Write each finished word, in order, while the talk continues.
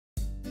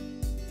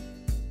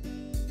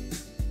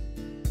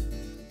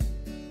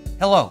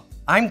Hello,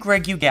 I'm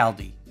Greg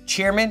Ugaldi,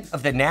 Chairman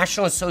of the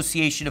National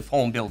Association of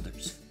Home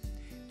Builders.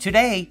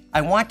 Today,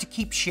 I want to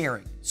keep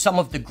sharing some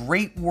of the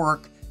great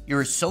work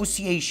your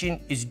association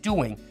is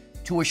doing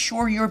to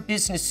assure your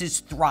businesses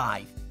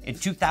thrive in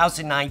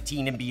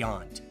 2019 and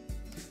beyond.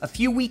 A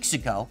few weeks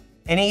ago,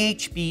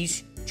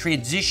 NAHB's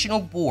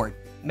Transitional Board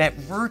met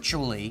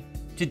virtually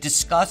to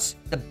discuss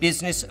the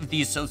business of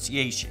the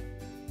association.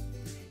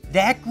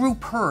 That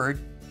group heard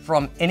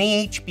from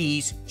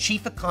NAHB's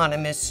Chief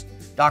Economist,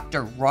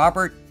 Dr.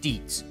 Robert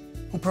Dietz,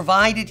 who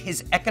provided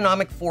his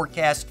economic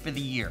forecast for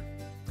the year.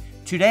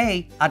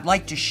 Today, I'd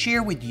like to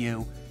share with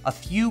you a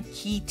few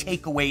key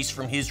takeaways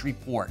from his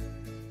report.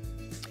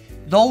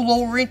 Though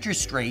lower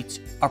interest rates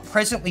are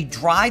presently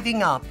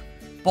driving up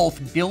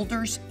both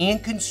builders'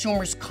 and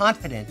consumers'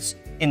 confidence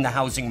in the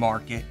housing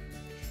market,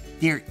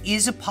 there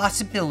is a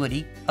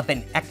possibility of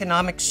an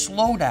economic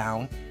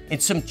slowdown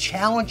and some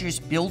challenges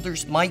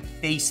builders might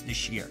face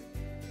this year.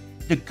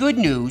 The good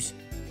news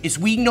is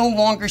we no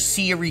longer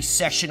see a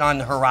recession on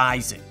the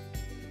horizon.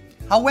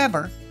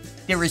 However,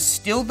 there is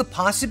still the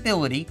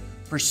possibility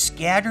for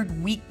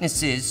scattered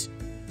weaknesses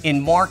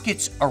in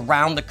markets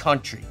around the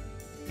country.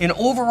 And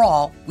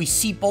overall, we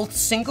see both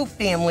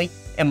single-family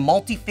and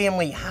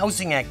multifamily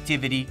housing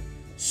activity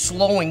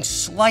slowing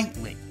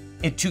slightly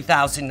in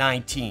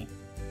 2019.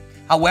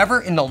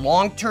 However, in the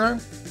long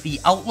term, the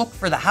outlook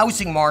for the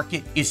housing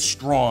market is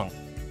strong.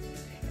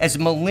 As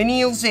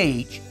millennials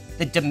age,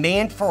 the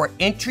demand for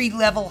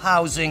entry-level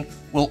housing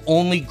will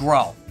only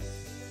grow.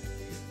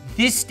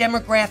 This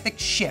demographic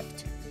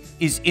shift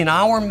is in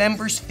our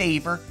members'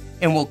 favor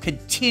and will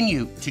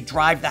continue to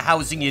drive the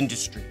housing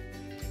industry.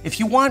 If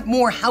you want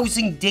more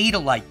housing data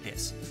like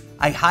this,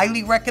 I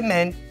highly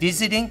recommend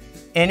visiting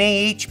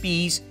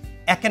NAHB's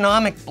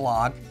economic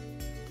blog,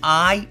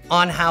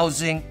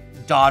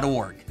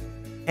 eyeonhousing.org.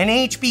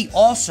 NAHB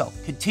also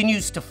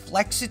continues to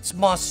flex its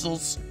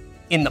muscles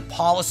in the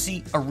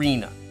policy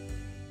arena.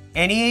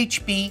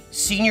 NAHB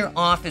senior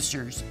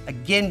officers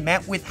again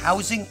met with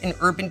Housing and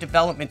Urban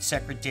Development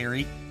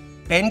Secretary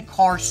Ben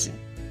Carson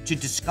to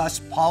discuss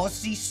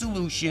policy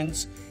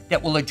solutions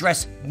that will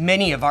address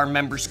many of our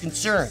members'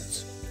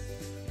 concerns.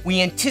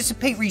 We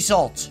anticipate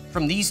results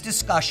from these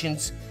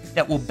discussions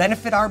that will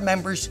benefit our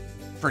members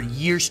for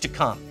years to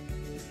come.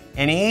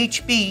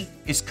 NAHB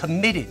is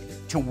committed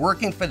to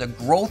working for the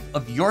growth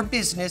of your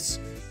business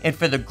and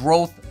for the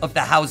growth of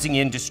the housing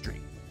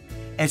industry.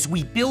 As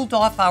we build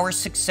off our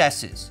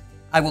successes,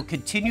 I will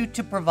continue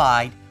to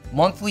provide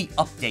monthly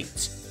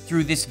updates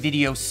through this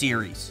video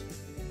series.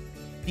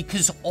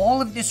 Because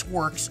all of this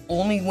works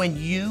only when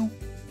you,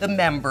 the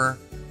member,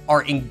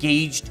 are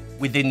engaged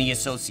within the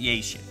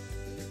association.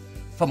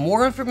 For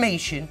more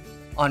information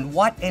on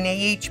what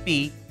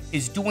NAHB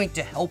is doing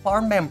to help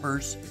our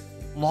members,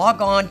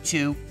 log on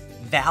to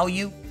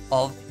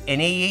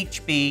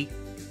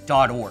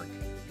valueofnahb.org.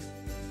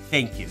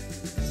 Thank you.